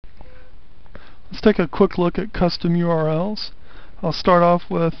Let's take a quick look at custom URLs. I'll start off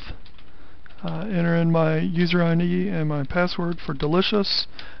with enter in my user ID and my password for Delicious.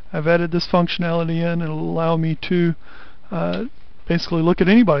 I've added this functionality in. It'll allow me to basically look at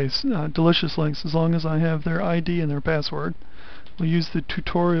anybody's Delicious links as long as I have their ID and their password. We'll use the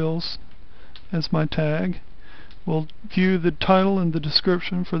tutorials as my tag. We'll view the title and the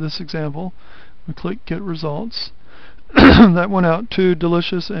description for this example. We click Get Results. That went out to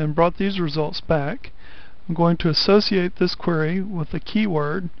Delicious and brought these results back. I'm going to associate this query with a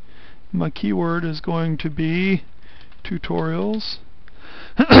keyword. My keyword is going to be tutorials.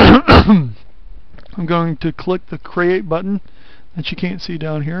 I'm going to click the Create button that you can't see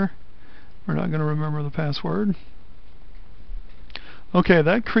down here. We're not going to remember the password. Okay,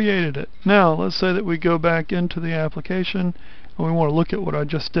 that created it. Now, let's say that we go back into the application and we want to look at what I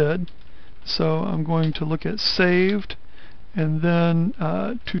just did. So I'm going to look at Saved and then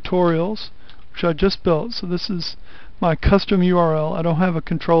Tutorials, which I just built. So this is my custom URL. I don't have a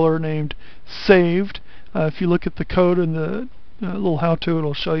controller named Saved. If you look at the code and the little how-to,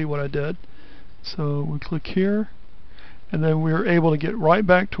 it'll show you what I did. So we click here, and then we're able to get right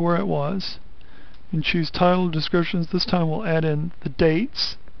back to where it was. And choose title descriptions. This time we'll add in the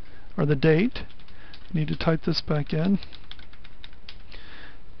dates, or the date. I need to type this back in.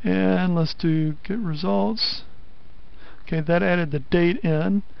 And let's do Get Results. Okay, that added the date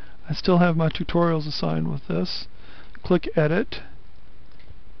in. I still have my tutorials assigned with this. Click Edit.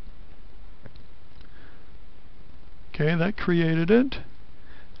 Okay, that created it.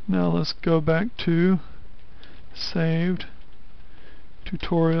 Now let's go back to Saved,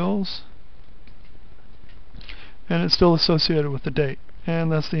 Tutorials, and it's still associated with the date.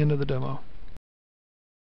 And that's the end of the demo.